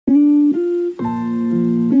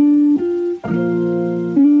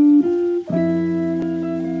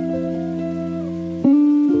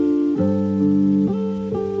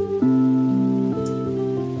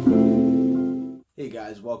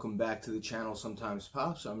back to the channel Sometimes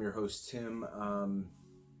Pops. I'm your host Tim.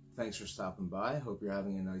 Thanks for stopping by. Hope you're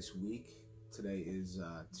having a nice week. Today is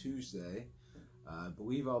Tuesday. I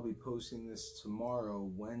believe I'll be posting this tomorrow,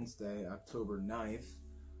 Wednesday, October 9th.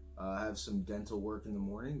 I have some dental work in the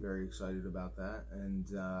morning. Very excited about that. And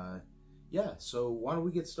yeah, so why don't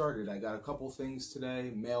we get started? I got a couple things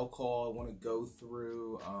today. Mail call I want to go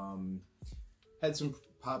through. Had some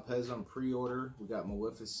Pop PEZ on pre-order. We got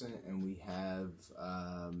Maleficent and we have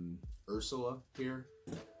Ursula here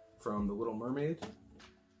from The Little Mermaid.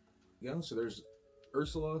 You know, so there's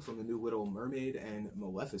Ursula from the new Little Mermaid and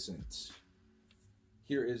Maleficent.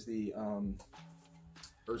 Here is the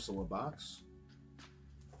Ursula box.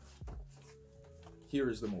 Here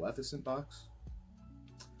is the Maleficent box.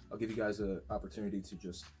 I'll give you guys an opportunity to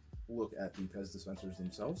just look at the PEZ dispensers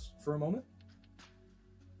themselves for a moment.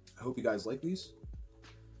 I hope you guys like these.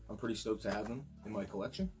 I'm pretty stoked to have them in my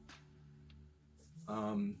collection.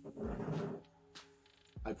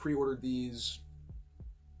 I pre-ordered these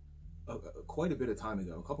quite a bit of time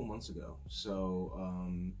ago, a couple months ago. So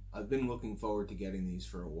I've been looking forward to getting these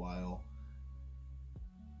for a while.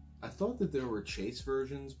 I thought that there were chase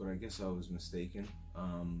versions, but I guess I was mistaken.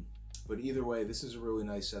 But either way, this is a really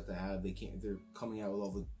nice set to have. They're coming out with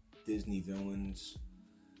all the Disney villains.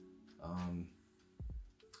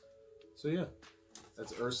 So yeah.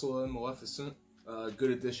 That's Ursula and Maleficent.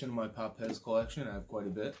 Good addition to my Pop PEZ collection. I have quite a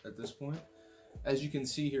bit at this point. As you can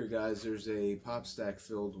see here, guys, there's a pop stack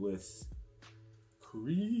filled with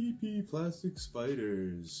creepy plastic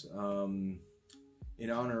spiders. In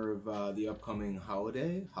honor of the upcoming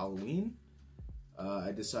holiday, Halloween,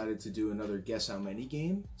 I decided to do another Guess How Many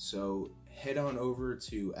game. So head on over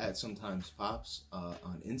to @SometimeSPops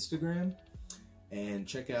on Instagram. And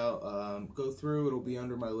check out, go through, it'll be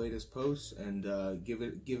under my latest posts, and give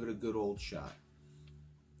it a good old shot.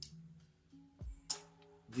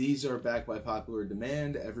 These are backed by popular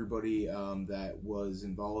demand. Everybody that was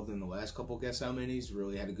involved in the last couple Guess How Manys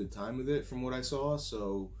really had a good time with it from what I saw,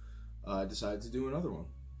 so I decided to do another one.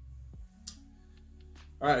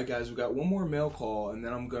 Alright guys, we've got one more mail call, and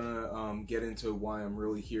then I'm gonna get into why I'm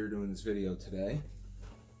really here doing this video today.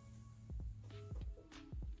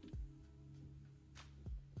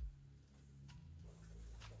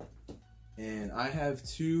 And I have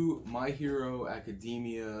two My Hero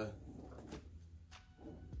Academia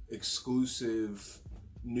exclusive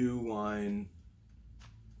new line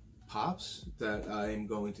pops that I am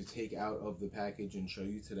going to take out of the package and show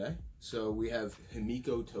you today. So we have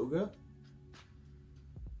Himiko Toga.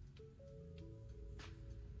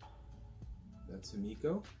 That's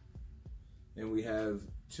Himiko. And we have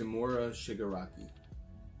Tamura Shigaraki.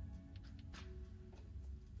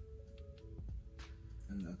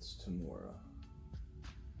 And that's Tamura.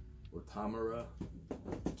 Or Tamura.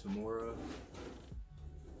 Tamura.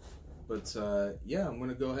 But yeah, I'm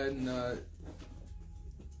gonna go ahead and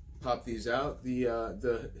pop these out. The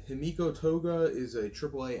Himiko Toga is a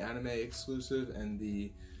AAA anime exclusive, and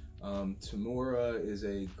the Tamura is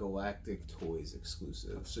a Galactic Toys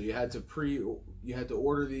exclusive. So you had to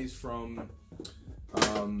order these from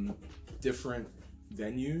different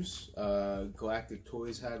venues. Galactic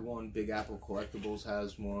Toys had one, Big Apple Collectibles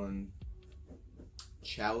has one,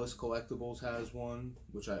 Chalice Collectibles has one,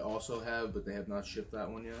 which I also have, but they have not shipped that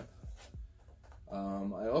one yet.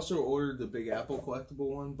 I also ordered the Big Apple collectible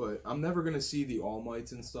one, but I'm never going to see the All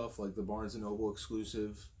Mights and stuff, like the Barnes & Noble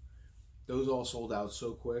exclusive. Those all sold out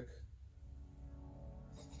so quick.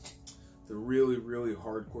 The really, really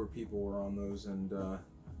hardcore people were on those, and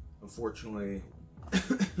unfortunately,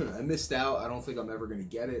 I missed out. I don't think I'm ever going to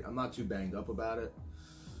get it. I'm not too banged up about it.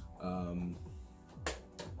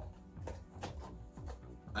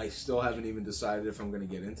 I still haven't even decided if I'm going to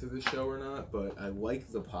get into this show or not, but I like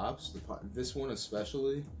the pops. This one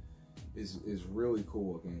especially is really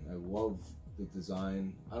cool looking. I love the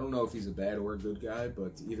design. I don't know if he's a bad or a good guy,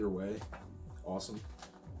 but either way, awesome.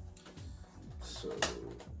 So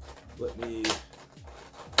let me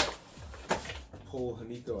pull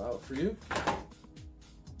Himiko out for you.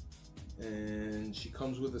 And she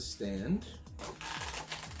comes with a stand.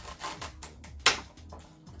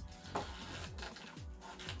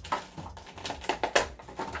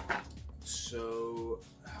 So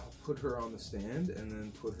I'll put her on the stand and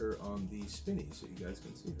then put her on the spinny so you guys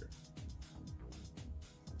can see her.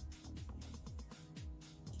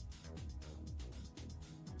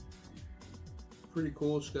 Pretty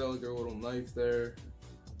cool. She's got like her little knife there.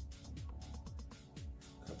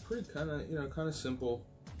 Pretty kind of simple.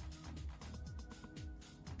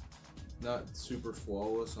 Not super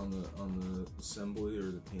flawless on the assembly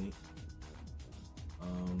or the paint.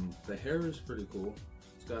 The hair is pretty cool.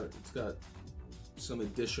 It's got some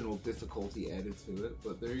additional difficulty added to it,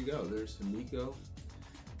 but there you go. There's Himiko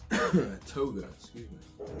Toga, excuse me.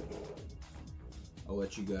 I'll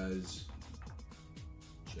let you guys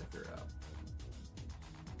check her out.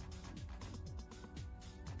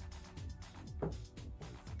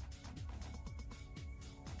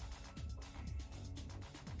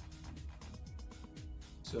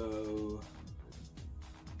 So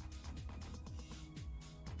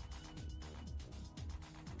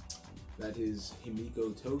that is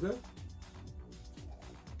Himiko Toga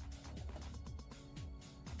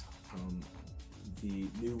from the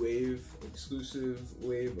new wave, exclusive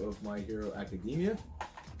wave of My Hero Academia.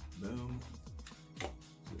 Boom. Get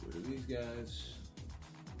rid of these guys.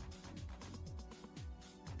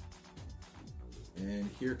 And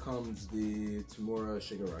here comes the Tamura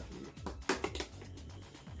Shigaraki.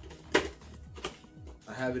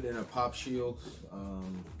 I have it in a pop shield.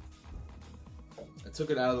 I took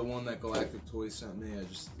it out of the one that Galactic Toys sent me. I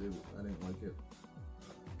didn't like it.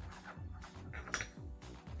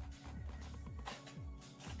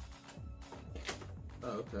 Oh,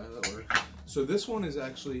 okay, that works. So this one is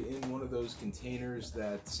actually in one of those containers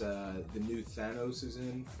that the new Thanos is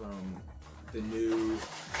in from the new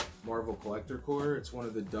Marvel Collector Core. It's one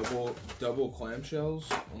of the double clamshells.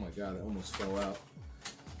 Oh my god, it almost fell out.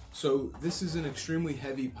 So this is an extremely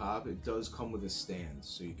heavy pop. It does come with a stand,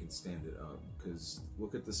 so you can stand it up, because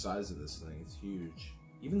look at the size of this thing. It's huge.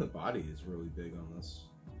 Even the body is really big on this,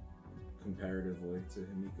 comparatively to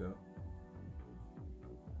Himiko.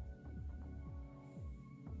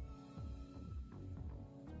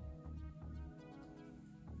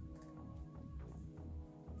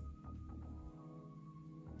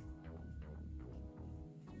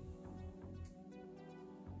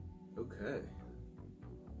 Okay.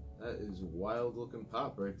 That is a wild looking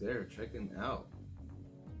pop right there. Check him out.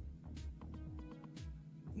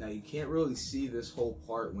 Now you can't really see this whole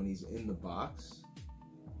part when he's in the box.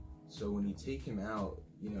 So when you take him out,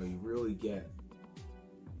 you know, you really get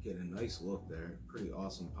a nice look there. Pretty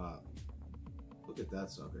awesome pop. Look at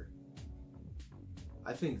that sucker.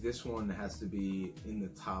 I think this one has to be in the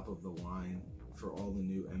top of the line for all the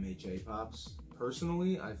new MHA pops.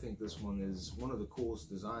 Personally, I think this one is one of the coolest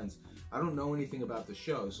designs. I don't know anything about the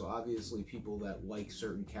show, so obviously people that like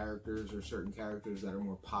certain characters or certain characters that are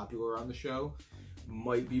more popular on the show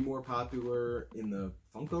might be more popular in the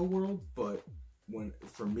Funko world, but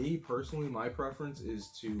for me personally, my preference is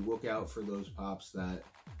to look out for those pops that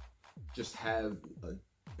just have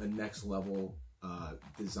a next level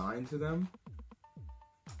design to them.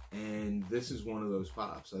 And this is one of those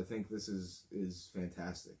pops. I think this is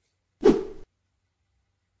fantastic.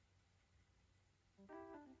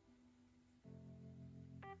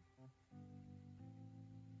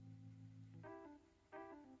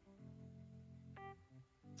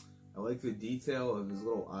 I like the detail of his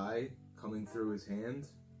little eye coming through his hand.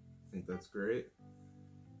 I think that's great.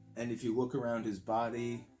 And if you look around his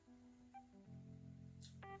body,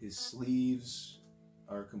 his sleeves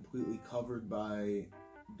are completely covered by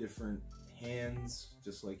different hands,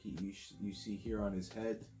 just like you see here on his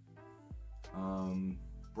head.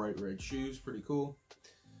 Bright red shoes, pretty cool.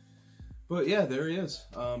 But yeah, there he is.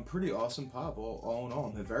 Pretty awesome pop all in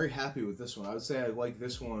all. I'm very happy with this one. I would say I like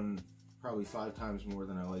this one probably 5 times more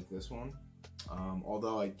than I like this one.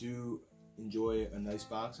 Although I do enjoy a nice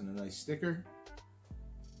box and a nice sticker.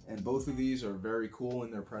 And both of these are very cool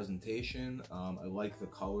in their presentation. I like the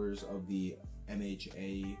colors of the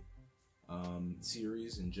MHA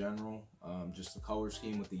series in general. Just the color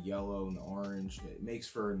scheme with the yellow and the orange, it makes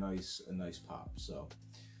for a nice pop. So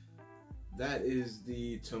that is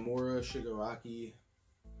the Tamura Shigaraki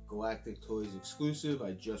Galactic Toys exclusive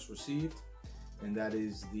I just received. And that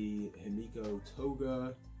is the Himiko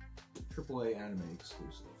Toga AAA anime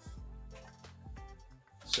exclusive.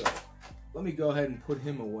 So let me go ahead and put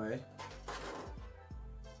him away,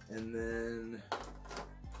 and then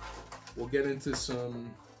we'll get into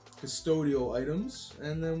some custodial items,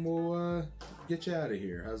 and then we'll get you out of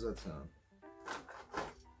here. How's that sound?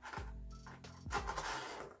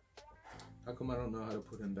 How come I don't know how to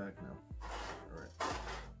put him back now? Alright.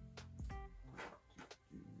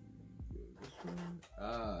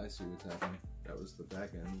 Ah, I see what's happening. That was the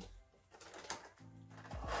back end.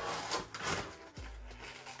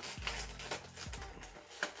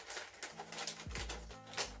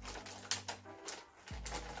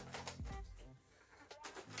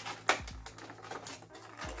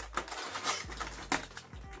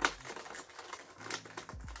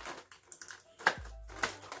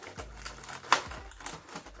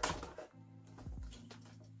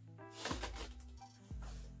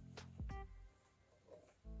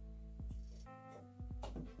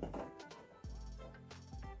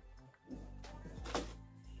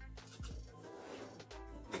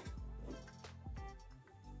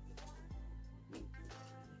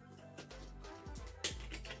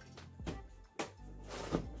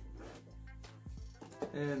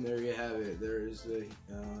 And there you have it. There's the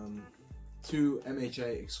 2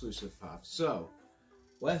 MHA exclusive pops. So,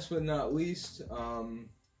 last but not least,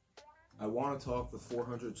 I want to talk the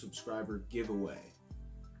 400 subscriber giveaway.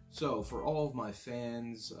 So, for all of my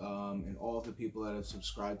fans and all of the people that have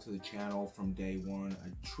subscribed to the channel from day one, I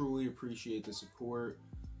truly appreciate the support.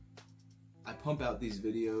 I pump out these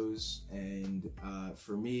videos, and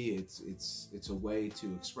for me, it's a way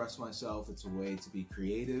to express myself. It's a way to be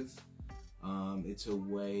creative. It's a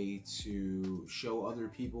way to show other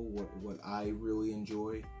people what I really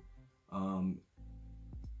enjoy,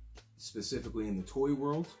 specifically in the toy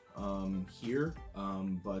world here.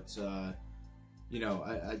 You know,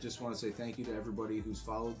 I just want to say thank you to everybody who's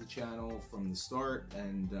followed the channel from the start,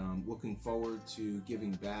 and looking forward to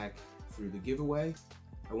giving back through the giveaway.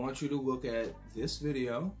 I want you to look at this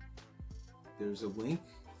video. There's a link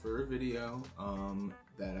for a video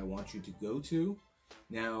that I want you to go to.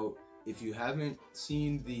 Now, if you haven't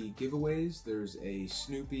seen the giveaways, there's a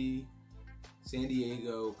Snoopy San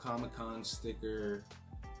Diego Comic-Con sticker,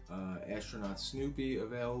 Astronaut Snoopy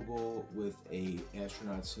available with a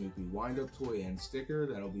Astronaut Snoopy wind-up toy and sticker.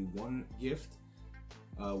 That'll be one gift,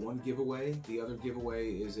 one giveaway. The other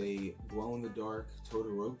giveaway is a glow-in-the-dark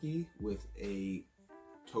Todaroki with a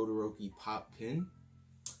Todaroki pop pin,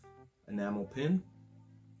 enamel pin.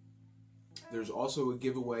 There's also a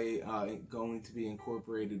giveaway going to be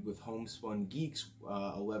incorporated with Homespun Geek's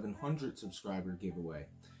 1100 subscriber giveaway.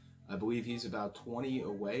 I believe he's about 20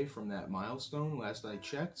 away from that milestone last I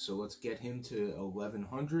checked, so let's get him to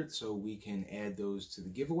 1100 so we can add those to the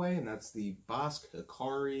giveaway. And that's the Bosk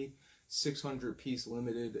Hikari 600 piece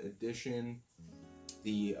limited edition,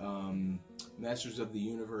 the Masters of the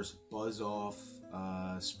Universe Buzz Off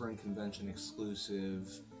Spring Convention exclusive,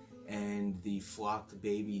 and the Flocked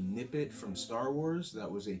Baby Nippet from Star Wars. That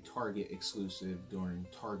was a Target exclusive during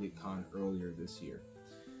Target Con earlier this year.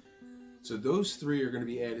 So those 3 are going to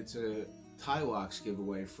be added to Tylock's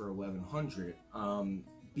giveaway for 1100.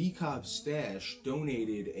 B-Cobb Stash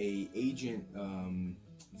donated a Agent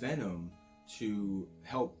Venom to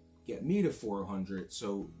help get me to 400,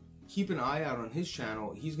 so keep an eye out on his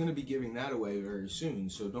channel. He's going to be giving that away very soon,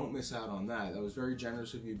 so don't miss out on that. That was very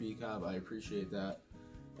generous of you, B-Cobb. I appreciate that.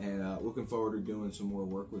 And looking forward to doing some more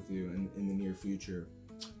work with you in the near future.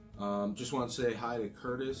 Just want to say hi to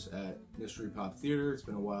Curtis at Mystery Pop Theater. It's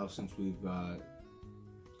been a while since we've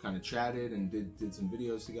kind of chatted and did some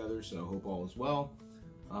videos together, so hope all is well.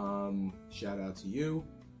 Shout out to you.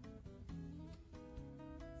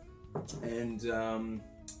 And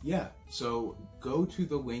yeah, so go to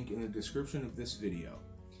the link in the description of this video.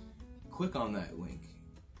 Click on that link.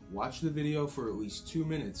 Watch the video for at least 2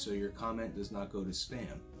 minutes so your comment does not go to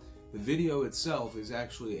spam. The video itself is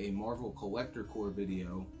actually a Marvel Collector Core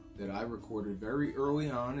video that I recorded very early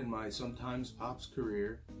on in my Sometimes Pops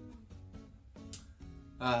career.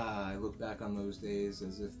 I look back on those days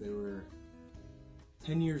as if they were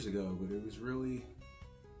 10 years ago, but it was really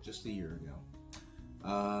just a year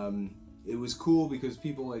ago. It was cool because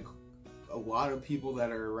people, like a lot of people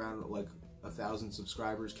that are around like 1,000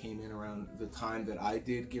 subscribers came in around the time that I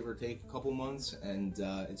did, give or take a couple months, and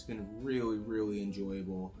it's been really, really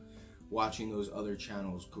enjoyable watching those other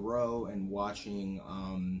channels grow and watching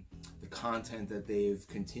the content that they've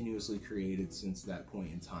continuously created since that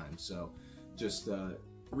point in time. So just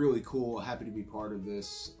really cool. Happy to be part of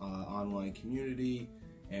this online community,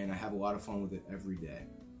 and I have a lot of fun with it every day.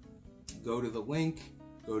 Go to the link,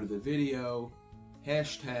 go to the video,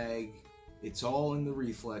 hashtag, it's all in the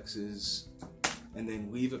reflexes, and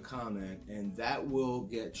then leave a comment, and that will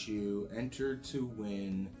get you entered to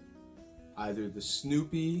win either the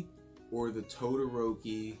Snoopy or the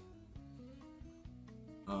Todaroki.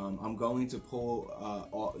 I'm going to pull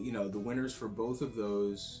the winners for both of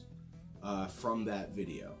those from that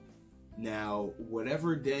video. Now,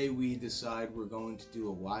 whatever day we decide we're going to do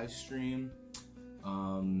a live stream,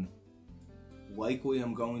 likely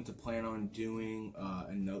I'm going to plan on doing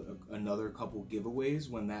another couple giveaways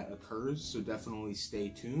when that occurs, so definitely stay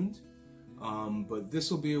tuned. But this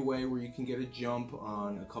will be a way where you can get a jump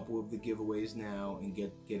on a couple of the giveaways now and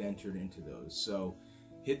get entered into those. So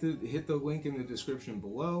hit the link in the description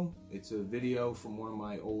below. It's a video from one of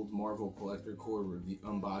my old Marvel Collector Core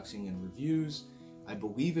unboxing and reviews. I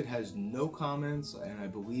believe it has no comments, and I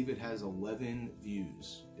believe it has 11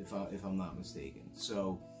 views, if I'm not mistaken.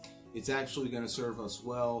 So it's actually going to serve us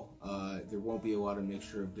well. There won't be a lot of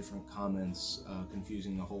mixture of different comments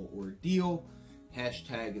confusing the whole ordeal.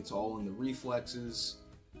 Hashtag, it's all in the reflexes.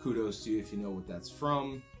 Kudos to you if you know what that's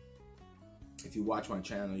from. If you watch my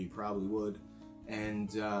channel, you probably would. And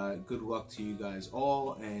good luck to you guys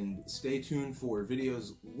all, and stay tuned for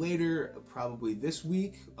videos later, probably this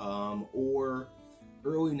week or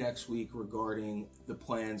early next week, regarding the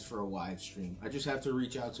plans for a live stream. I just have to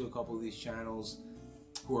reach out to a couple of these channels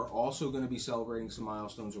who are also going to be celebrating some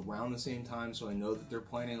milestones around the same time, so I know that they're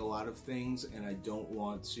planning a lot of things and I don't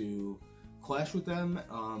want to clash with them,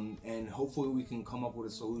 and hopefully we can come up with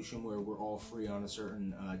a solution where we're all free on a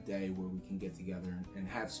certain day where we can get together and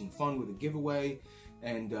have some fun with a giveaway,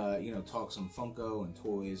 and you know, talk some Funko and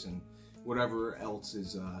toys and whatever else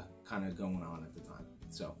is kind of going on at the time.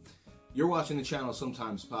 So you're watching the channel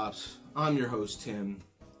Sometimes Pops. I'm your host Tim.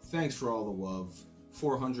 Thanks for all the love.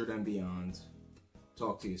 400 and beyond.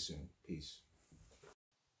 Talk to you soon. Peace.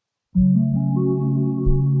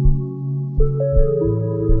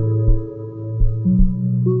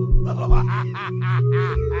 Ha ha ha ha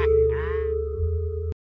ha!